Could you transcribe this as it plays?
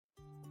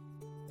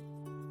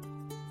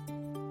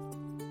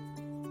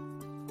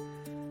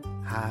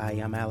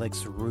Hi, I'm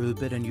Alex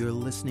Rubin, and you're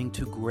listening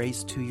to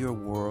Grace to Your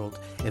World.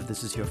 If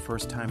this is your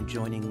first time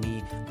joining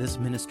me, this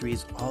ministry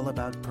is all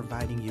about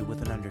providing you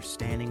with an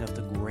understanding of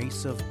the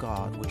grace of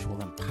God, which will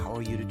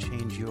empower you to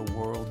change your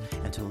world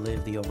and to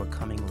live the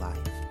overcoming life.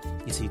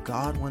 You see,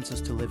 God wants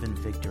us to live in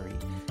victory.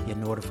 Yet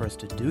in order for us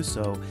to do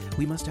so,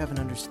 we must have an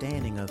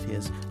understanding of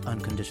His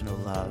unconditional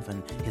love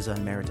and His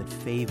unmerited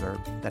favor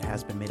that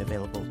has been made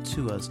available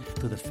to us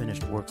through the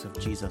finished works of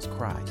Jesus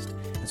Christ.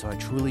 And so I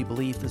truly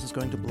believe this is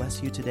going to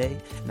bless you today.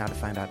 Now, to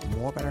find out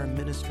more about our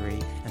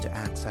ministry and to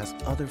access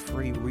other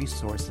free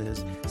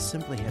resources,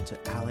 simply head to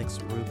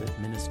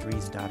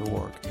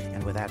alexrubitministries.org.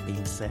 And with that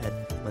being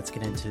said, let's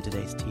get into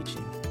today's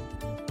teaching.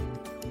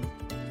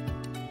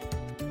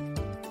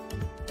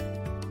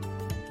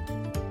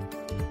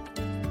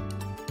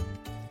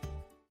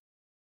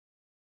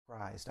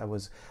 I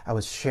was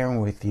sharing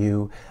with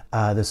you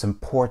this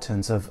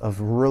importance of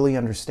really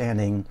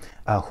understanding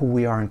who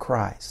we are in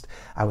Christ.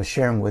 I was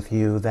sharing with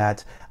you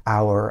that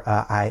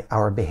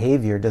our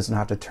behavior does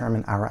not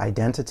determine our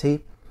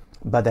identity,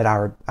 but that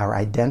our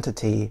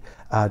identity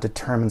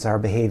determines our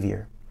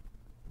behavior.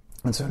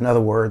 And so, in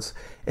other words,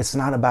 it's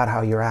not about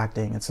how you're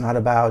acting. It's not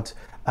about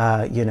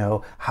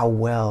how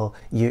well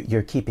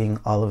you're keeping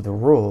all of the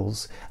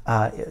rules.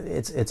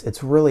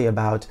 It's really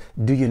about,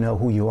 do you know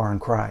who you are in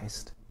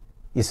Christ?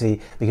 You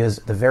see, because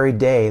the very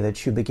day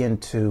that you begin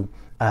to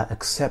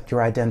accept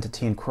your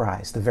identity in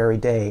Christ, the very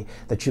day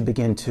that you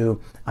begin to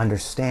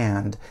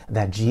understand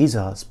that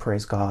Jesus,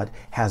 praise God,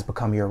 has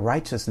become your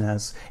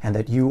righteousness and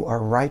that you are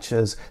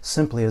righteous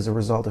simply as a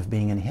result of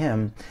being in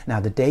Him. Now,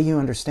 the day you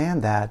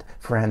understand that,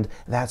 friend,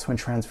 that's when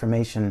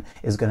transformation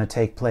is going to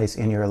take place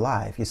in your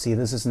life. You see,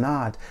 this is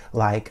not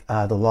like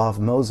the law of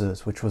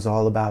Moses, which was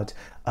all about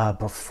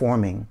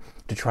performing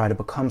to try to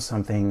become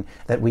something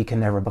that we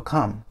can never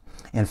become.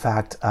 In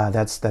fact,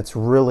 that's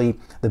really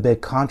the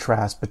big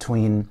contrast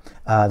between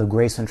the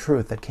grace and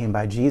truth that came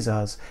by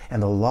Jesus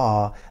and the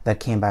law that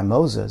came by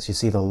Moses. You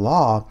see, the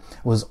law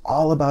was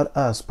all about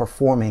us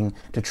performing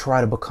to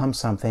try to become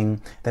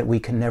something that we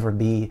can never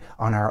be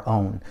on our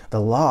own.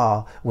 The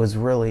law was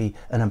really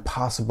an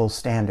impossible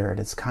standard.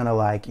 It's kind of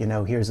like,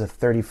 here's a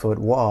 30-foot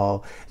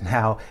wall.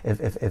 Now,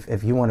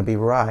 if you want to be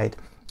right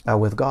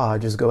with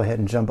God, just go ahead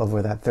and jump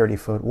over that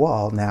 30-foot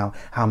wall. Now,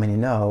 how many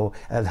know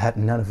that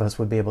none of us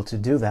would be able to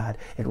do that?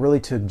 It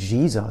really took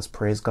Jesus,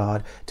 praise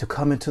God, to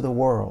come into the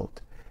world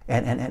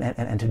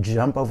and to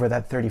jump over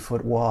that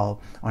 30-foot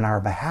wall on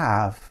our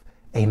behalf,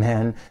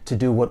 amen, to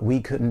do what we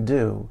couldn't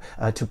do,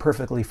 to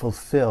perfectly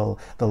fulfill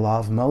the law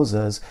of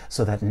Moses,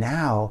 so that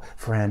now,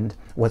 friend,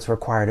 what's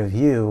required of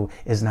you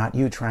is not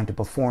you trying to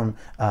perform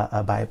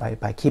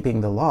by keeping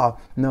the law.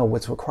 No,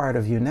 what's required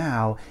of you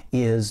now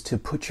is to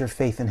put your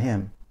faith in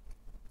Him,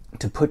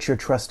 to put your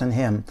trust in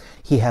Him.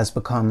 He has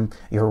become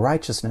your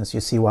righteousness.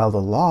 You see, while the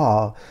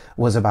law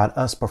was about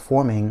us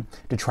performing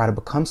to try to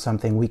become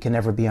something we can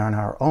never be on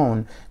our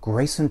own,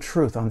 grace and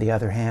truth, on the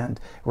other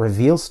hand,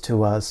 reveals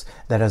to us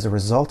that as a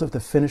result of the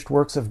finished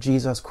works of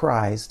Jesus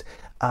Christ,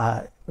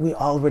 we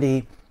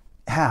already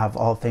have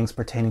all things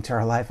pertaining to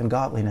our life and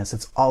godliness.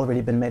 It's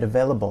already been made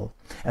available.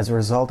 As a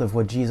result of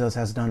what Jesus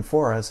has done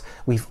for us,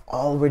 we've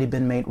already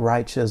been made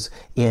righteous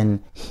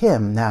in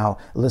Him. Now,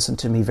 listen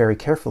to me very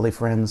carefully,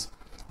 friends.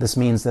 This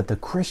means that the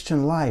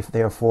Christian life,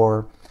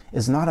 therefore,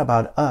 is not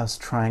about us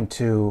trying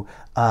to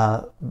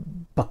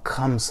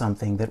become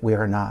something that we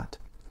are not.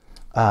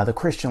 The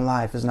Christian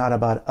life is not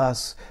about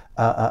us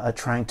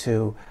trying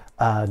to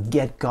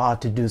get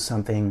God to do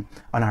something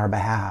on our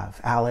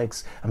behalf.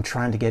 Alex, I'm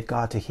trying to get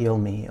God to heal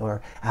me.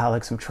 Or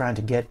Alex, I'm trying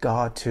to get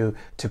God to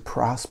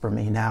prosper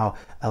me. Now,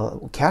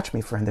 catch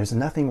me, friend, there's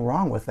nothing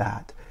wrong with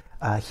that.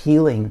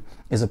 Healing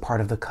is a part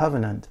of the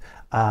covenant.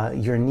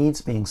 Your needs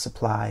being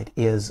supplied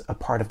is a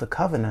part of the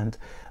covenant.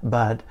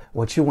 But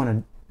what you want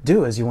to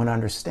do is you want to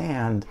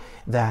understand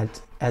that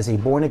as a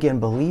born-again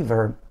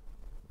believer,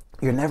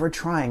 you're never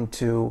trying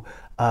to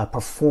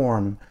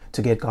perform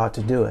to get God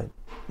to do it.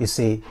 You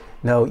see,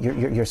 no,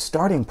 your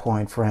starting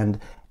point, friend,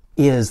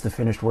 is the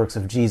finished works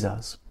of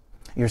Jesus.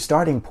 Your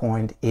starting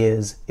point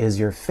is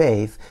your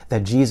faith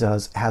that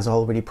Jesus has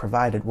already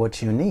provided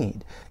what you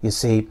need. You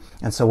see,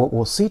 and so what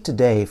we'll see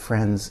today,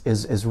 friends,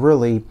 is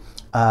really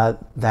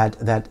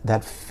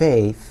that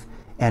faith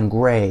and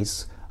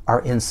grace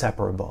are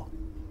inseparable.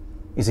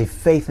 You see,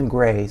 faith and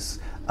grace,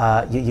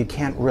 you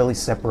can't really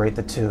separate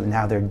the two.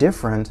 Now, they're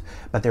different,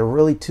 but they're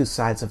really two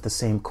sides of the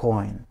same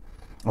coin.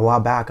 A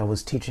while back, I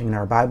was teaching in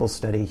our Bible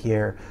study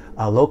here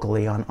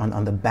locally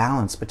on the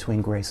balance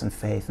between grace and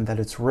faith, and that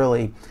it's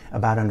really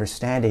about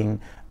understanding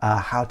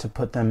how to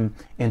put them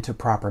into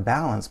proper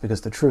balance.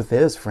 Because the truth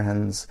is,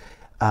 friends,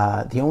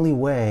 the only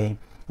way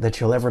that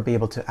you'll ever be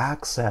able to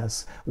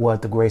access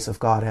what the grace of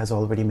God has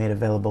already made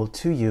available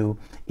to you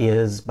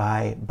is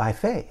by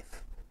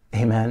faith.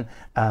 Amen.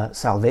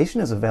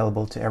 Salvation is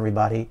available to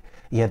everybody,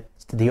 yet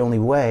the only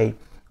way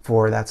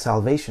for that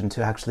salvation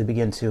to actually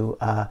begin to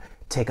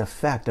take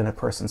effect in a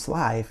person's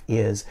life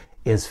is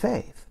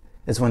faith.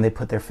 Is when they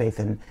put their faith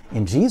in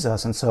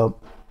Jesus. And so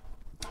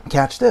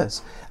Catch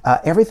this.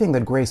 Everything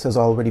that grace has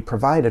already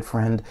provided,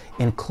 friend,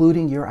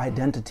 including your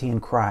identity in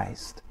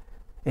Christ,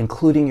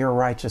 including your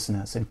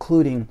righteousness,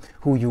 including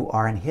who you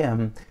are in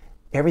Him,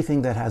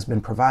 everything that has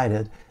been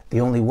provided, the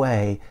only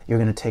way you're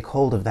going to take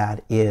hold of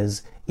that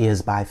is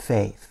by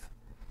faith.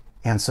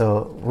 And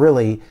so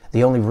really,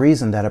 the only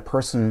reason that a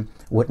person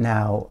would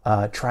now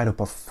try to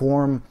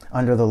perform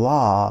under the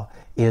law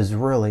is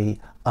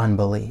really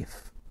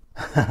unbelief.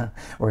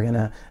 We're going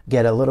to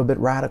get a little bit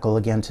radical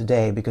again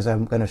today, because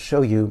I'm going to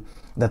show you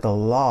that the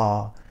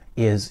law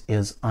is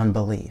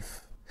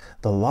unbelief.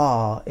 The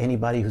law,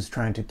 anybody who's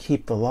trying to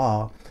keep the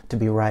law to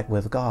be right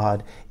with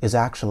God, is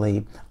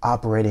actually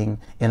operating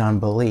in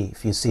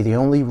unbelief. You see, the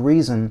only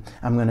reason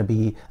I'm going to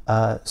be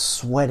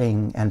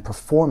sweating and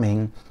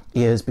performing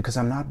is because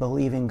I'm not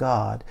believing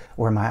God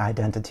where my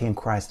identity in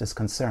Christ is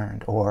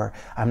concerned, or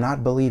I'm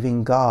not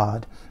believing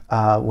God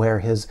where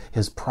his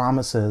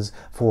promises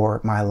for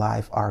my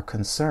life are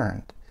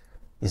concerned.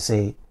 You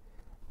see,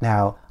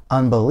 now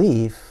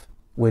unbelief,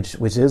 which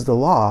is the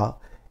law,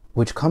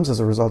 which comes as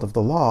a result of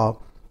the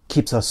law,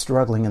 keeps us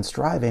struggling and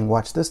striving.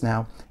 Watch this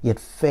now. Yet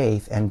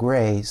faith and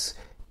grace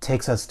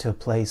takes us to a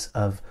place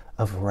of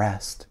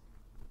rest.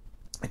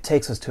 It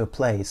takes us to a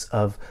place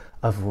of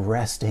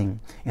resting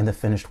in the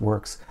finished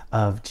works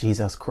of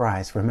Jesus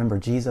Christ. Remember,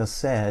 Jesus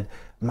said,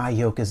 "My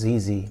yoke is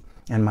easy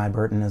and my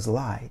burden is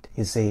light."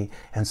 You see,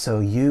 and so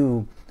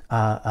you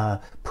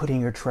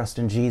putting your trust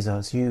in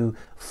Jesus, you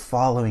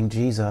following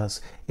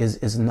Jesus,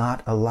 is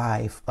not a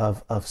life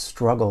of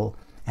struggle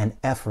and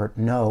effort.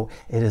 No,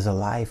 it is a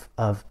life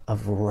of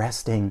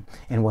resting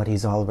in what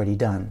He's already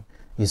done.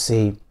 You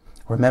see,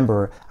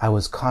 remember, I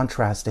was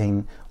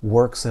contrasting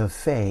works of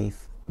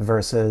faith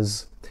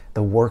versus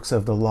the works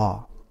of the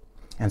law.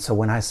 And so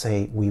when I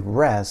say we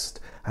rest,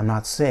 I'm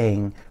not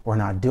saying we're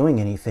not doing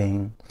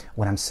anything.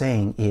 What I'm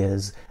saying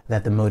is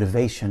that the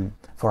motivation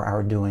for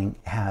our doing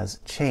has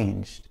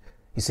changed.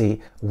 You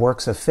see,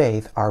 works of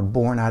faith are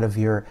born out of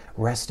your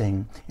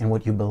resting in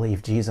what you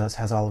believe Jesus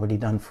has already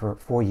done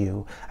for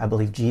you. I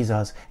believe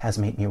Jesus has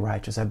made me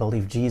righteous. I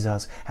believe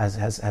Jesus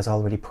has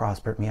already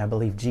prospered me. I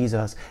believe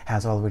Jesus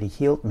has already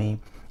healed me.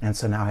 And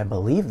so now I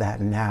believe that.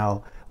 And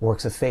now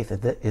works of faith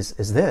is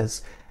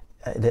this.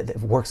 The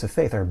works of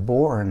faith are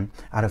born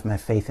out of my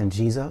faith in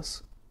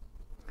Jesus.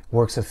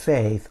 Works of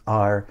faith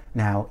are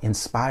now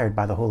inspired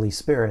by the Holy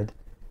Spirit,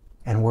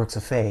 and works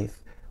of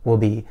faith will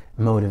be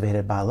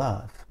motivated by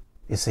love.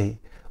 You see,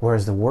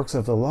 whereas the works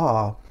of the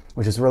law,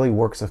 which is really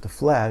works of the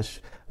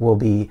flesh, will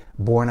be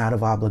born out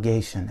of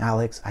obligation.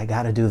 Alex, I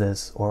got to do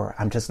this, or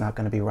I'm just not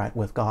going to be right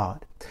with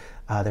God.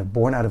 They're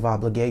born out of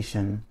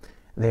obligation.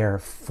 They're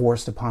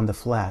forced upon the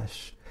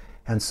flesh.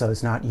 And so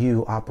it's not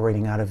you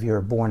operating out of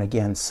your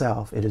born-again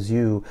self. It is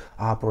you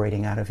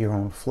operating out of your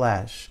own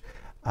flesh.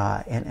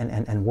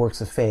 And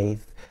works of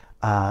faith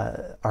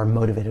are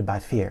motivated by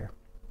fear.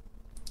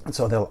 And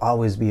so there'll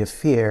always be a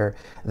fear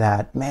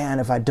that, man,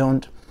 if I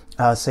don't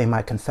say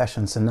my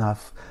confessions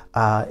enough,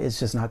 it's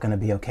just not going to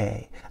be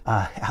okay.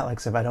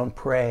 Alex, if I don't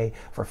pray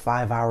for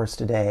 5 hours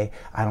today,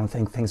 I don't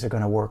think things are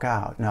going to work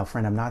out. Now,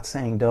 friend, I'm not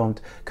saying don't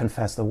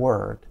confess the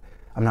word.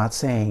 I'm not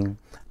saying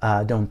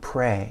don't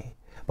pray.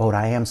 But what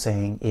I am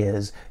saying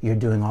is you're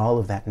doing all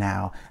of that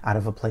now out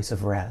of a place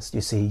of rest.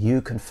 You see,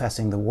 you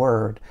confessing the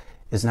word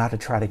is not to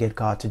try to get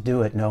God to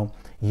do it. No,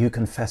 you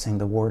confessing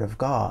the word of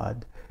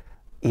God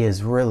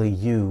is really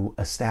you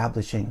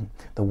establishing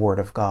the word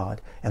of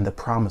God and the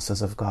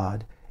promises of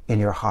God in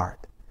your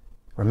heart.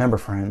 Remember,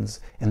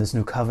 friends, in this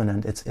new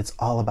covenant, it's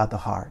all about the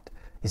heart.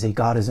 You see,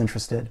 God is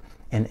interested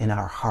in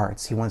our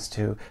hearts. He wants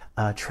to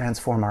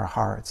transform our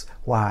hearts.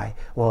 Why?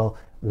 Well,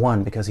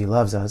 one, because He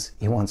loves us.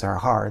 He wants our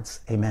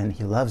hearts. Amen.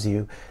 He loves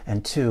you.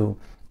 And two,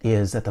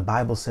 is that the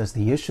Bible says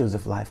the issues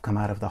of life come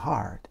out of the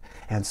heart.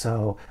 And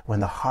so when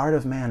the heart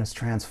of man is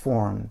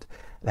transformed,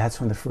 that's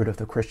when the fruit of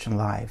the Christian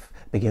life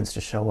begins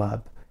to show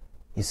up.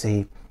 You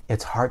see,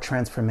 it's heart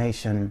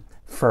transformation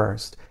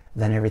first,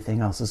 then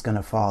everything else is going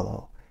to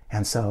follow.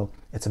 And so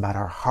it's about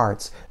our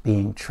hearts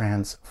being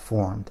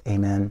transformed.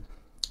 Amen.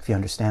 If you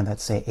understand that,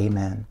 say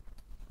amen.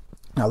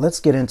 Now let's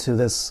get into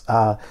this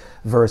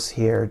verse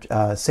here,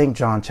 St.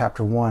 John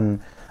chapter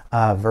 1,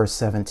 verse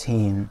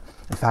 17.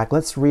 In fact,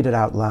 let's read it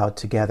out loud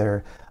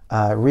together.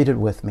 Read it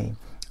with me.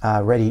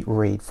 Ready,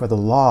 read. For the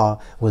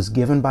law was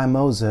given by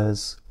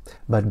Moses,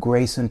 but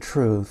grace and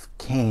truth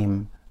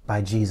came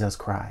by Jesus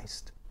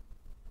Christ.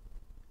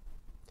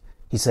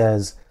 He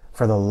says,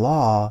 for the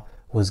law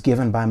was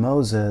given by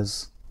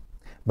Moses,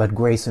 but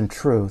grace and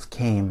truth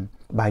came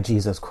by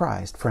Jesus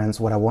Christ. Friends,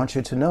 what I want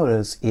you to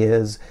notice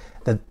is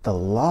that the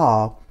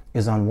law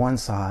is on one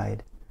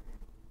side,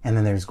 and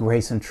then there's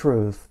grace and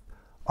truth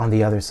on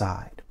the other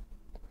side.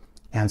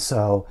 And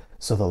so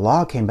the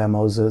law came by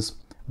Moses,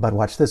 but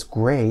watch this,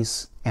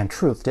 grace and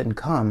truth didn't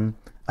come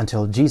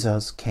until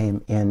Jesus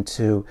came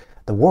into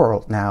the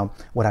world. Now,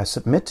 what I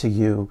submit to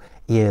you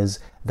is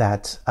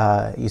that,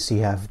 you see,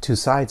 you have two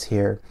sides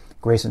here.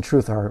 Grace and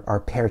truth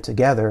are paired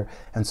together.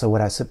 And so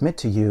what I submit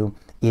to you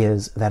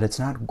is that it's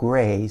not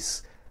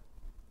grace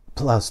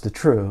plus the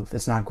truth.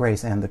 It's not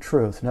grace and the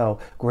truth. No,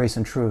 grace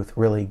and truth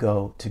really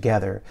go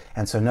together.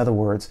 And so in other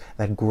words,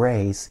 that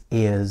grace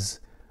is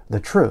the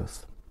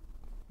truth.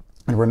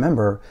 And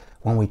remember,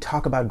 when we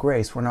talk about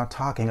grace, we're not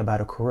talking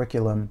about a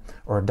curriculum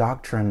or a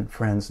doctrine,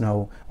 friends.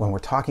 No, when we're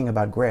talking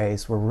about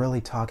grace, we're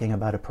really talking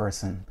about a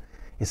person.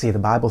 You see, the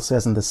Bible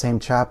says in the same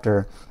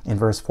chapter, in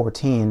verse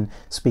 14,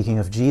 speaking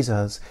of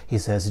Jesus, he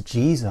says,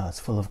 Jesus,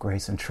 full of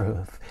grace and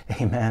truth.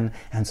 Amen.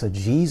 And so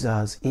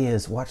Jesus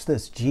is, watch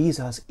this,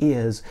 Jesus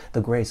is the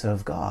grace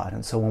of God.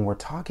 And so when we're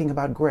talking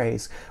about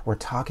grace, we're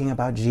talking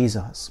about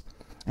Jesus.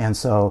 And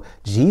so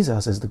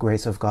Jesus is the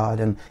grace of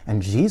God,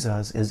 and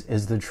Jesus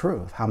is the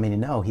truth. How many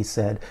know? He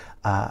said,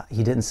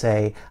 he didn't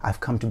say, I've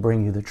come to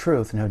bring you the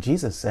truth. No,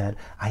 Jesus said,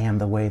 I am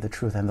the way, the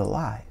truth, and the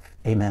life.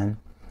 Amen.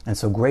 And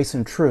so grace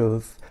and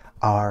truth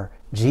are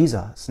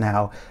Jesus.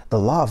 Now, the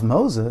law of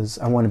Moses,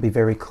 I want to be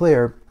very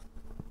clear,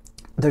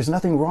 there's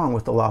nothing wrong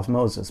with the law of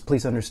Moses.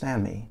 Please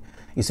understand me.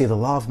 You see, the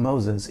law of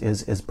Moses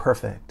is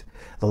perfect.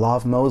 The law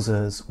of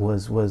Moses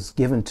was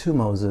given to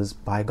Moses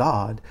by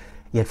God.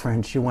 Yet,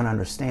 friends, you want to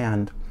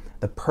understand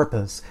the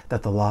purpose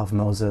that the law of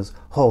Moses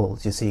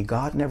holds. You see,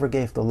 God never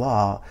gave the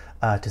law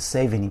to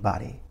save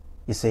anybody.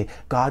 You see,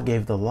 God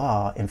gave the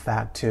law, in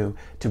fact, to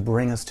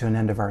bring us to an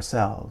end of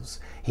ourselves.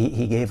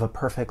 He gave a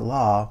perfect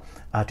law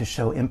to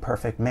show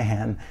imperfect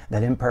man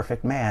that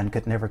imperfect man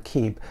could never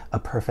keep a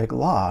perfect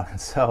law.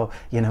 So,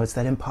 it's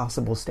that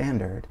impossible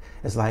standard.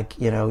 It's like,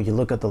 you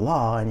look at the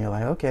law and you're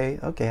like, okay,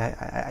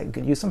 I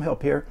could use some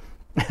help here.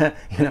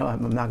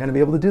 I'm not going to be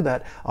able to do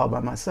that all by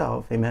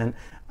myself. Amen.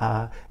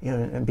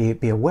 And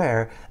be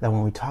aware that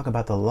when we talk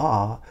about the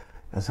law,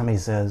 somebody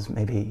says,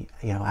 maybe,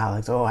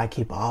 Alex, I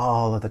keep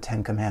all of the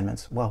 10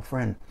 commandments. Well,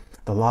 friend,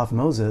 the law of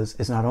Moses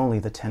is not only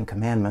the 10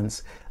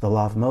 commandments. The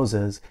law of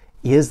Moses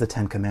is the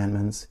 10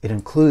 commandments. It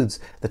includes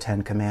the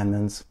 10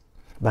 commandments,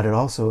 but it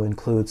also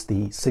includes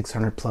the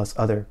 600 plus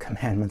other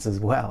commandments as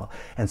well.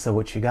 And so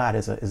what you got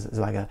is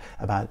like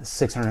about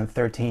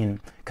 613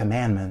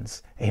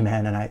 commandments.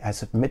 Amen. And I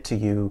submit to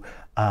you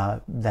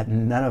that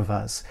none of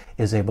us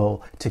is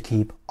able to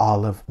keep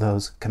all of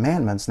those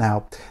commandments.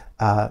 Now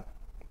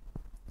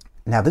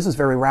this is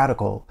very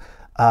radical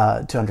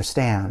to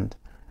understand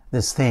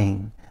this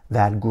thing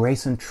that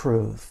grace and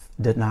truth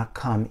did not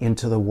come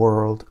into the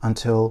world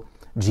until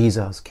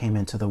Jesus came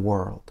into the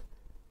world.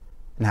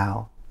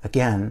 Now,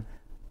 again,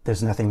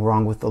 there's nothing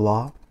wrong with the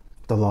law.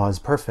 The law is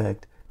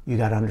perfect. You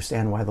got to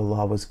understand why the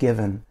law was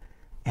given.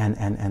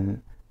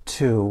 And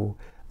two,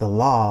 the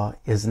law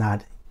is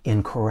not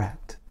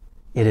incorrect.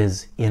 It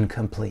is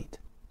incomplete.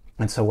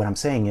 And so what I'm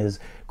saying is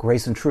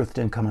grace and truth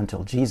didn't come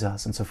until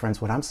Jesus. And so,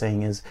 friends, what I'm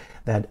saying is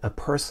that a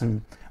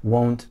person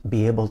won't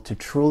be able to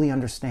truly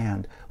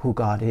understand who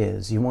God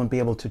is. You won't be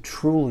able to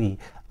truly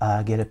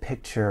get a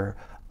picture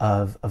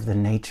of the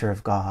nature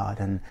of God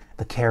and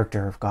the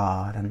character of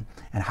God and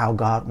how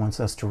God wants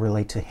us to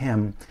relate to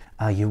Him.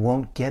 You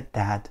won't get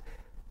that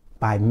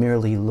by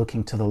merely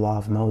looking to the law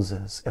of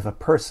Moses. If a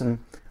person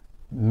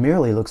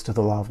merely looks to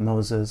the law of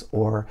Moses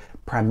or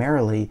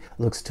primarily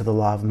looks to the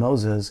law of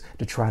Moses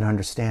to try to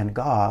understand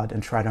God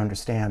and try to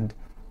understand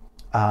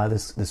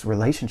this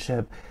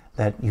relationship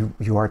that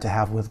you are to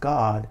have with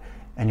God,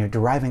 and you're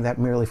deriving that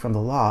merely from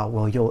the law,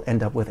 well, you'll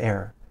end up with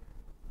error.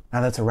 Now,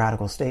 that's a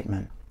radical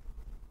statement.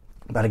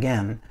 But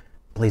again,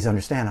 please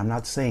understand, I'm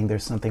not saying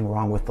there's something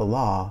wrong with the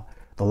law.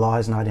 The law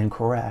is not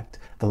incorrect.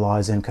 The law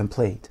is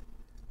incomplete.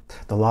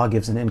 The law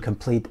gives an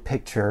incomplete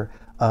picture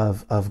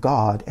of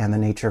God and the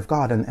nature of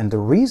God. And the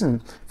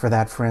reason for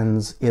that,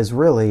 friends, is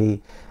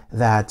really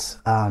that,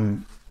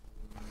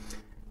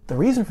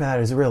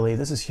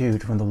 this is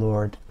huge when the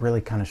Lord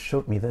really kind of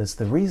showed me this.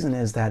 The reason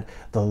is that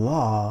the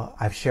law,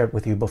 I've shared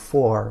with you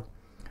before,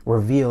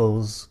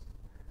 reveals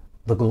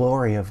the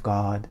glory of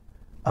God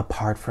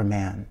apart from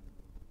man.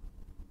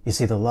 You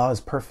see, the law is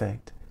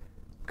perfect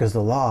because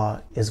the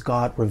law is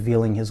God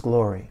revealing His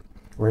glory,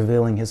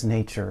 revealing His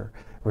nature,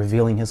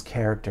 revealing His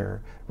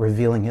character,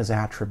 revealing His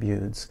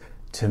attributes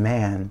to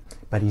man,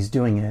 but He's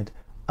doing it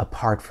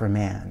apart from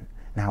man.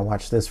 Now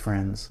watch this,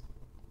 friends.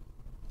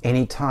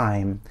 Any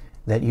time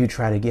that you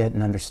try to get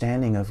an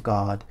understanding of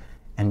God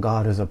and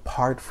God is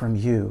apart from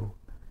you,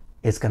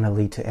 it's going to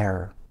lead to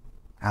error.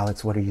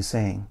 Alex, what are you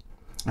saying?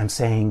 I'm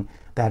saying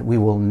that we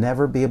will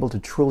never be able to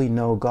truly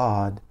know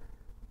God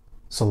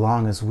so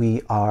long as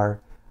we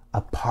are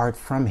apart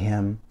from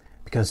Him,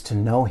 because to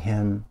know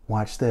Him,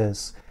 watch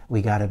this,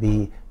 we got to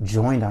be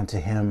joined unto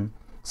Him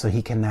so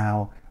He can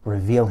now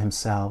reveal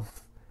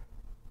Himself,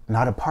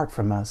 not apart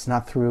from us,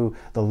 not through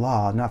the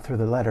law, not through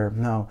the letter,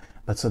 no,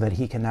 but so that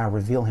He can now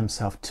reveal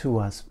Himself to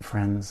us,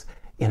 friends,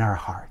 in our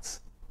hearts.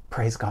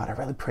 Praise God. I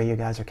really pray you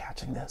guys are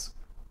catching this.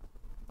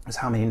 Because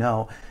how many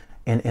know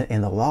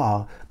in the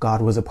law,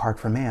 God was apart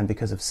from man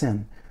because of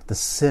sin. The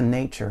sin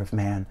nature of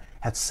man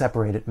had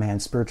separated man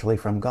spiritually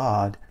from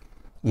God.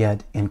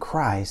 Yet in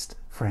Christ,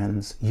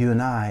 friends, you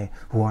and I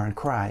who are in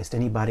Christ,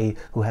 anybody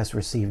who has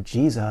received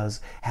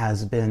Jesus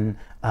has been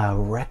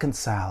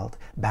reconciled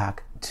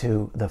back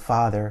to the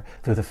Father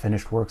through the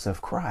finished works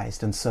of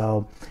Christ. And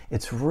so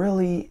it's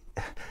really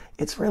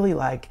it's really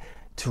like,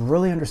 to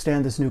really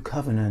understand this new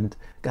covenant,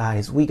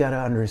 guys, we got to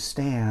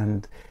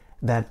understand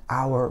that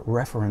our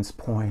reference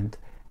point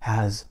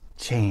has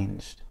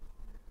changed.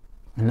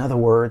 In other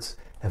words,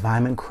 if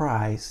I'm in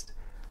Christ,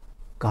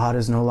 God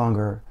is no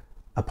longer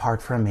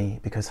apart from me,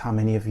 because how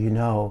many of you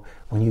know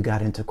when you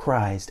got into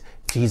Christ,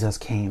 Jesus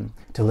came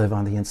to live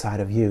on the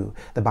inside of you.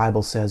 The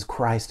Bible says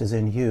Christ is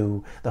in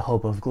you, the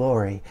hope of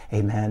glory.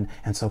 Amen.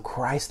 And so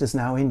Christ is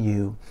now in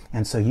you.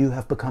 And so you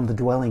have become the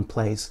dwelling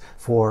place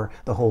for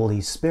the Holy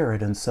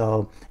Spirit. And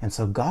so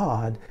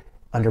God,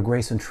 under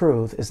grace and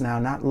truth, is now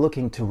not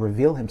looking to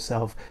reveal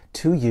himself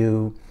to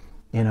you.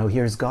 You know,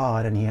 here's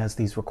God and he has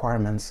these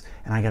requirements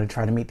and I got to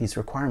try to meet these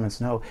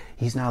requirements. No,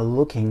 he's now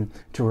looking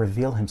to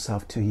reveal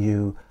himself to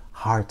you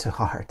heart to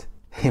heart.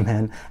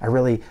 Amen. I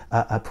really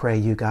pray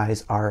you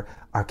guys are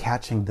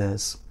catching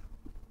this.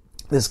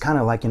 This is kind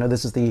of like,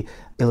 this is the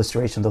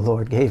illustration the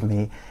Lord gave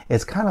me.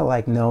 It's kind of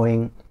like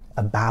knowing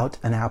about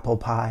an apple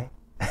pie,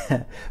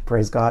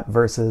 praise God,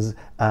 versus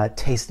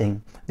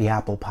tasting the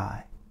apple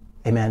pie.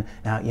 Amen.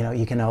 Now,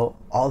 you can know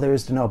all there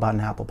is to know about an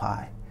apple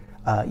pie.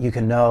 You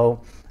can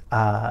know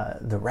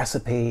the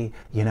recipe,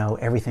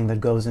 everything that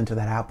goes into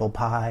that apple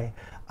pie.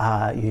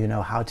 You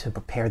know how to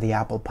prepare the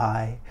apple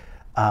pie.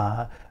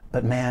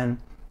 But man,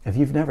 if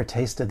you've never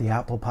tasted the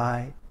apple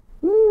pie,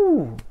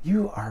 ooh,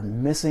 you are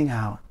missing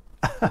out.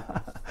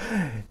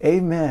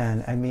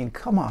 Amen. I mean,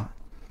 come on.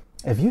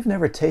 If you've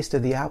never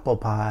tasted the apple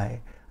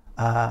pie,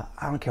 I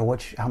don't care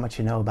how much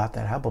you know about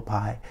that apple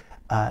pie.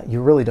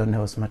 You really don't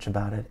know as much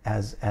about it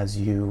as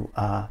you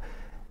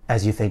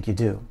think you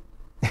do.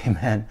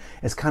 Amen.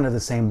 It's kind of the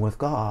same with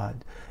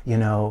God.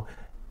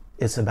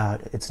 It's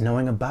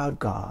knowing about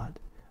God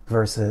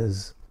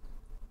versus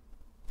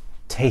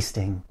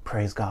tasting,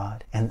 praise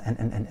God,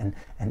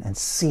 and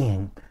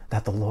seeing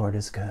that the Lord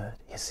is good.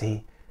 You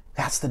see,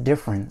 that's the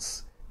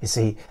difference. You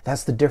see,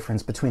 that's the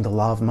difference between the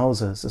law of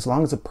Moses. As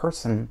long as a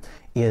person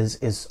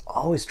is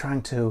always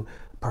trying to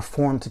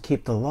perform to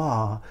keep the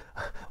law,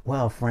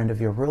 well, friend,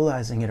 if you're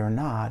realizing it or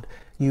not,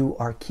 you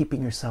are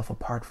keeping yourself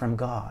apart from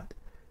God.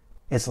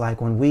 It's like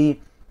when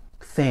we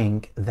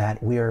think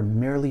that we are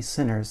merely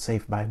sinners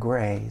saved by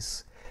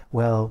grace,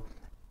 well,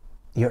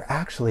 you're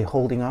actually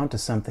holding on to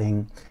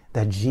something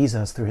that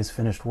Jesus, through his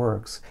finished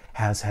works,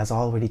 has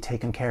already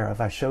taken care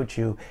of. I showed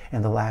you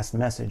in the last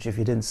message. If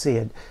you didn't see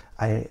it,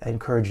 I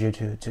encourage you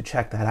to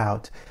check that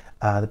out.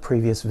 The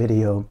previous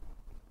video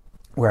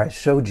where I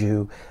showed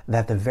you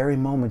that the very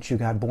moment you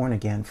got born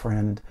again,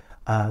 friend,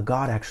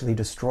 God actually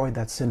destroyed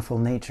that sinful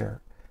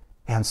nature.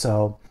 And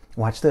so,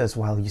 watch this,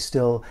 while you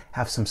still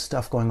have some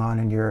stuff going on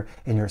in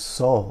your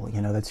soul,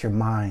 that's your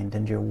mind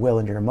and your will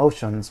and your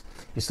emotions,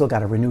 you still got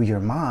to renew your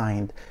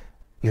mind,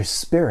 your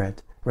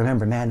spirit.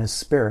 Remember, man is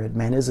spirit,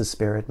 man is a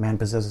spirit, man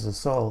possesses a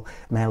soul,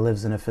 man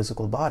lives in a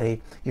physical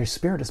body. Your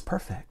spirit is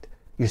perfect.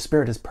 Your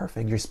spirit is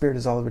perfect. Your spirit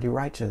is already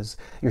righteous.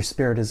 Your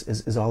spirit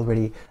is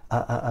already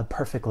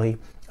perfectly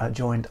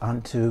joined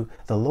unto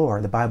the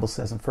Lord. The Bible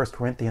says in 1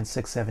 Corinthians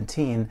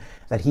 6:17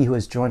 that he who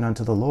is joined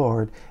unto the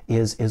Lord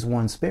is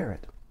one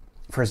spirit.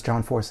 1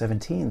 John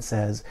 4:17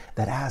 says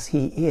that as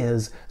he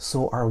is,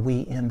 so are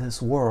we in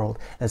this world.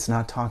 That's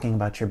not talking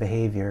about your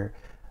behavior.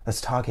 That's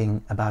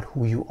talking about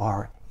who you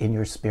are in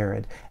your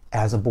spirit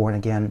as a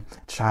born-again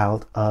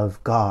child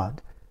of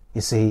God.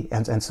 You see,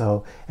 and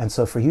so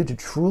for you to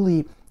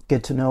truly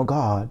get to know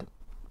God,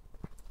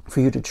 for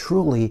you to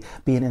truly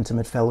be in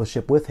intimate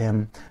fellowship with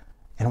him,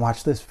 and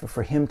watch this,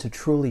 for him to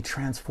truly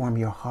transform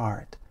your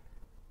heart,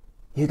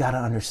 you got to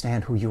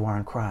understand who you are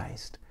in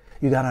Christ.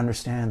 You got to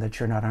understand that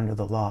you're not under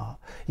the law.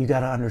 You got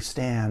to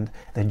understand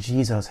that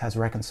Jesus has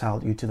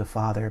reconciled you to the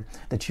Father,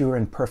 that you are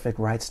in perfect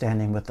right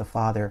standing with the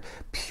Father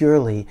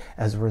purely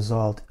as a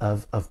result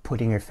of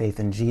putting your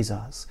faith in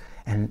Jesus.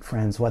 And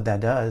friends, what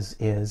that does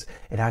is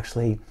it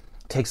actually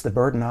takes the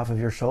burden off of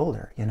your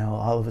shoulder.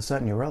 All of a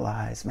sudden you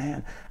realize,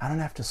 man, I don't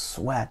have to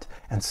sweat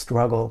and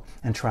struggle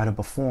and try to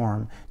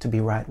perform to be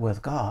right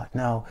with God.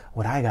 No,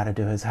 what I got to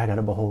do is I got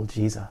to behold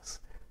Jesus.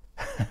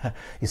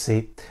 You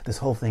see, this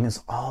whole thing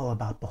is all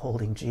about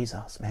beholding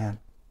Jesus, man.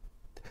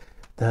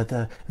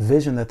 The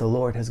vision that the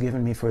Lord has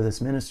given me for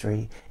this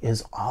ministry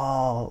is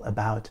all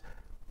about,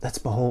 let's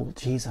behold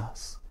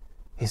Jesus.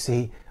 You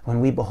see, when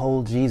we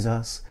behold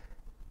Jesus,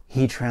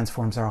 he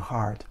transforms our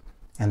heart,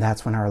 and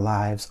that's when our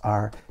lives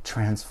are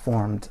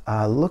transformed.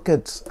 Look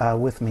at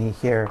with me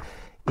here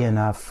in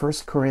 1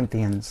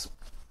 Corinthians,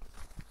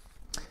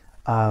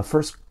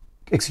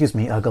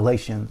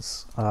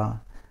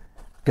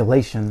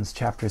 Galatians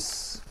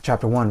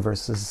chapter 1,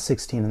 verses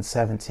 16 and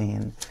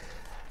 17.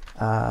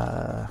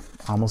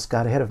 Almost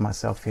got ahead of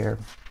myself here.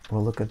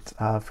 We'll look at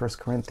 1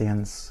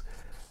 Corinthians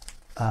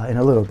in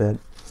a little bit.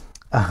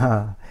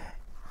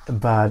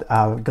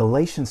 But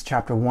Galatians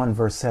chapter 1,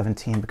 verse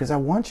 17, because I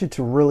want you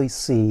to really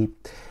see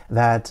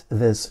that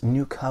this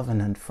new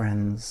covenant,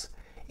 friends,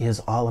 is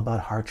all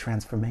about heart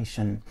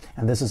transformation.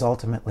 And this is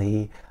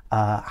ultimately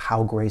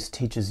how grace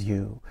teaches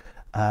you.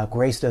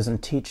 Grace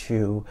doesn't teach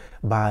you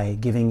by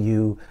giving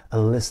you a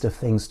list of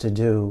things to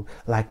do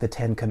like the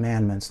 10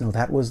 Commandments. No,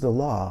 that was the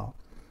law.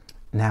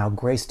 Now,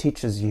 grace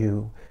teaches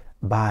you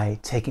by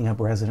taking up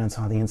residence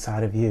on the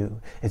inside of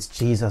you. It's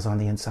Jesus on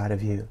the inside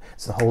of you.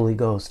 It's the Holy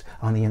Ghost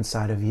on the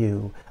inside of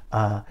you,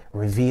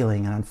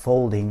 revealing and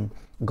unfolding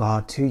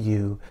God to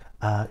you,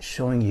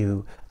 showing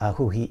you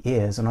who He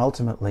is, and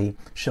ultimately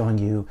showing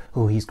you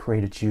who He's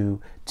created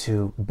you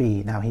to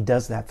be. Now, He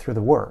does that through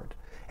the Word.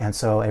 And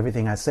so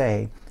everything I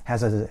say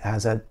has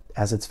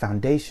as its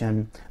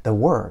foundation the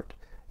Word.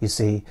 You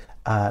see,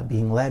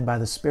 being led by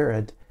the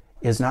Spirit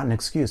is not an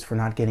excuse for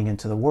not getting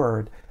into the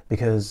Word,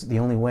 because the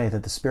only way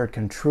that the Spirit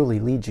can truly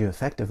lead you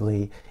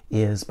effectively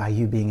is by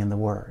you being in the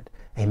Word.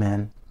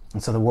 Amen.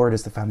 And so the Word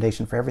is the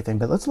foundation for everything.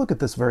 But let's look at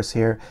this verse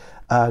here,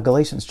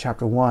 Galatians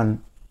chapter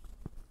 1,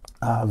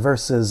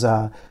 verses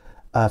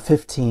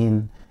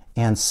 15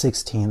 and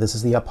 16. This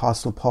is the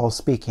Apostle Paul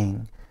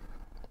speaking.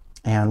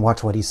 And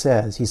watch what he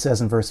says. He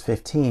says in verse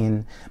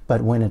 15,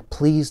 "But when it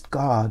pleased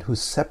God, who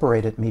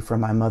separated me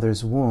from my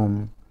mother's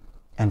womb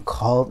and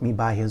called me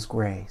by His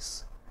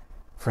grace."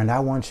 Friend, I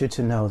want you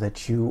to know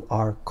that you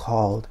are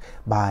called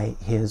by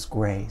His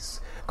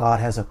grace. God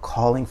has a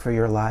calling for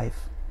your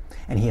life,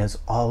 and He has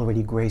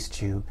already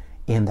graced you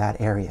in that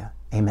area.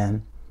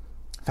 Amen.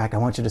 In fact, I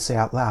want you to say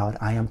out loud,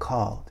 "I am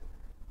called,"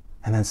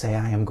 and then say,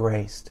 "I am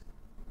graced."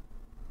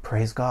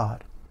 Praise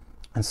God.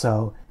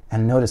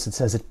 And notice it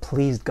says it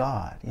pleased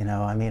God.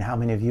 How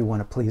many of you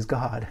want to please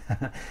God?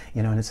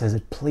 And it says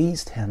it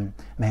pleased Him.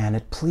 Man,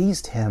 it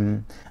pleased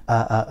Him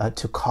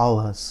to call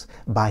us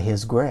by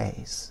His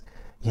grace.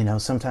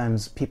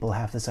 Sometimes people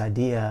have this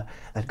idea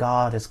that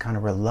God is kind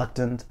of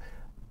reluctant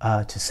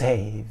to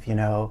save.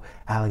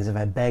 Alex, if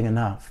I beg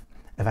enough,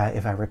 if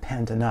I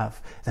repent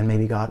enough, then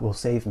maybe God will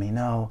save me.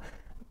 No,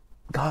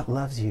 God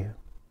loves you.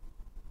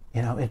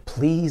 It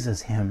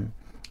pleases Him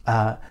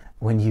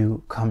when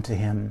you come to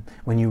Him,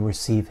 when you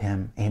receive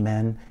Him.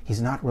 Amen.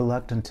 He's not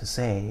reluctant to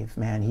save.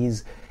 Man,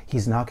 He's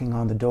knocking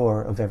on the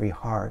door of every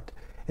heart.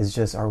 It's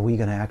just, are we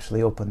going to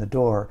actually open the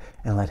door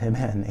and let Him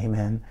in?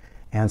 Amen.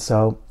 And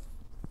so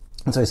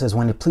he says,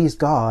 "When it pleased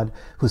God,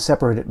 who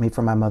separated me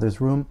from my mother's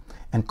womb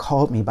and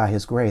called me by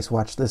His grace."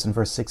 Watch this in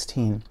verse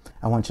 16.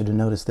 I want you to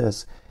notice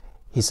this.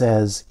 He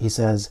says,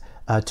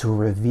 to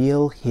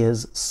reveal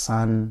His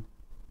Son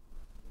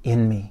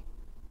in me.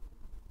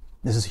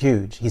 This is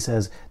huge. He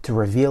says, to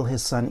reveal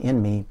His Son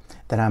in me,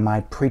 that I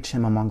might preach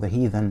Him among the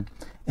heathen.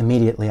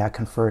 Immediately I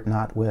conferred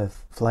not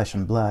with flesh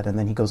and blood. And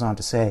then he goes on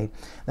to say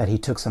that he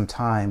took some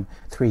time,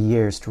 3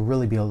 years, to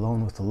really be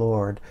alone with the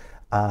Lord,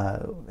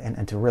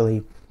 and to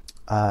really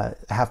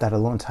have that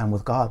alone time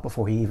with God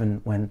before he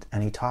even went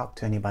and he talked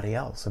to anybody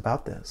else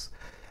about this.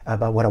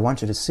 But what I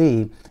want you to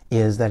see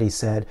is that he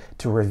said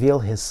to reveal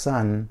His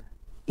Son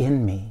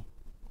in me,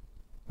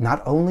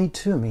 not only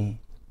to me.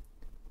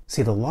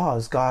 See, the law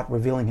is God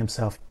revealing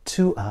Himself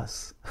to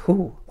us.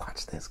 Ooh,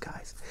 watch this,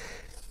 guys.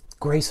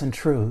 Grace and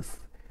truth.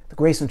 The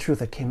grace and truth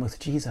that came with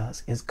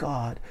Jesus is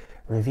God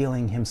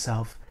revealing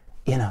Himself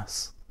in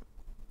us.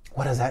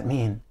 What does that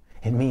mean?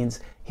 It means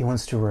He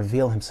wants to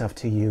reveal Himself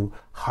to you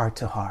heart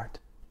to heart.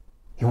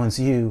 He wants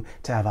you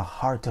to have a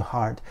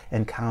heart-to-heart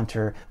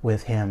encounter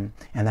with Him.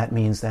 And that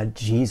means that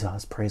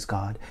Jesus, praise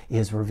God,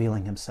 is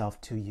revealing Himself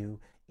to you.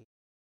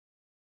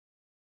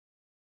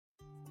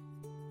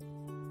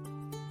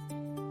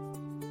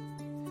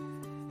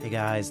 Hey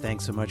guys,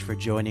 thanks so much for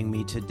joining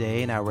me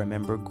today. Now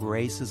remember,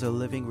 grace is a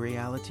living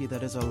reality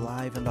that is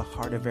alive in the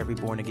heart of every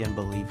born-again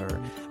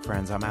believer.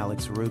 Friends, I'm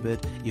Alex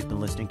Rubit. You've been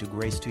listening to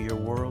Grace to Your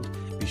World.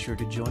 Be sure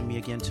to join me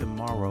again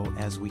tomorrow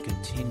as we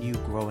continue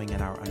growing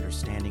in our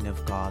understanding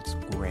of God's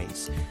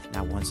grace.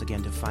 Now, once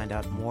again, to find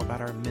out more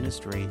about our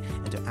ministry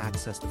and to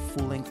access the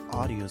full-length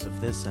audios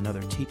of this and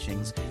other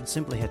teachings,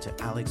 simply head to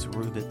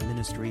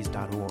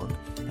alexrubitministries.org.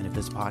 And if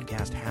this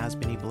podcast has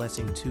been a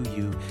blessing to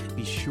you,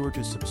 be sure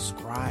to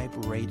subscribe,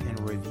 rate, and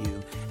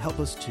review. Help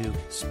us to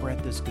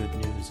spread this good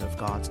news of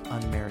God's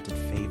unmerited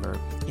favor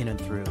in and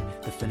through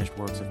the finished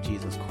works of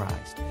Jesus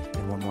Christ.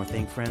 And one more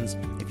thing, friends,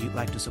 if you'd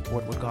like to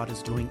support what God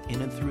is doing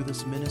in and through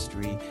this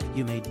ministry,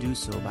 you may do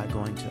so by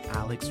going to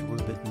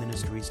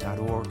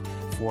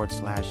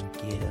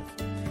alexrubitministries.org/give.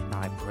 Now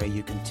I pray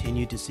you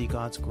continue to see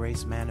God's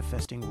grace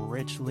manifesting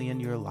richly in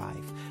your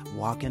life.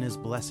 Walk in His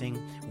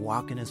blessing,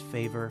 walk in His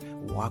favor,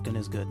 walk in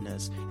His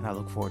goodness. And I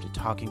look forward to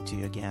talking to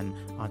you again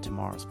on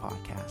tomorrow's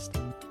podcast.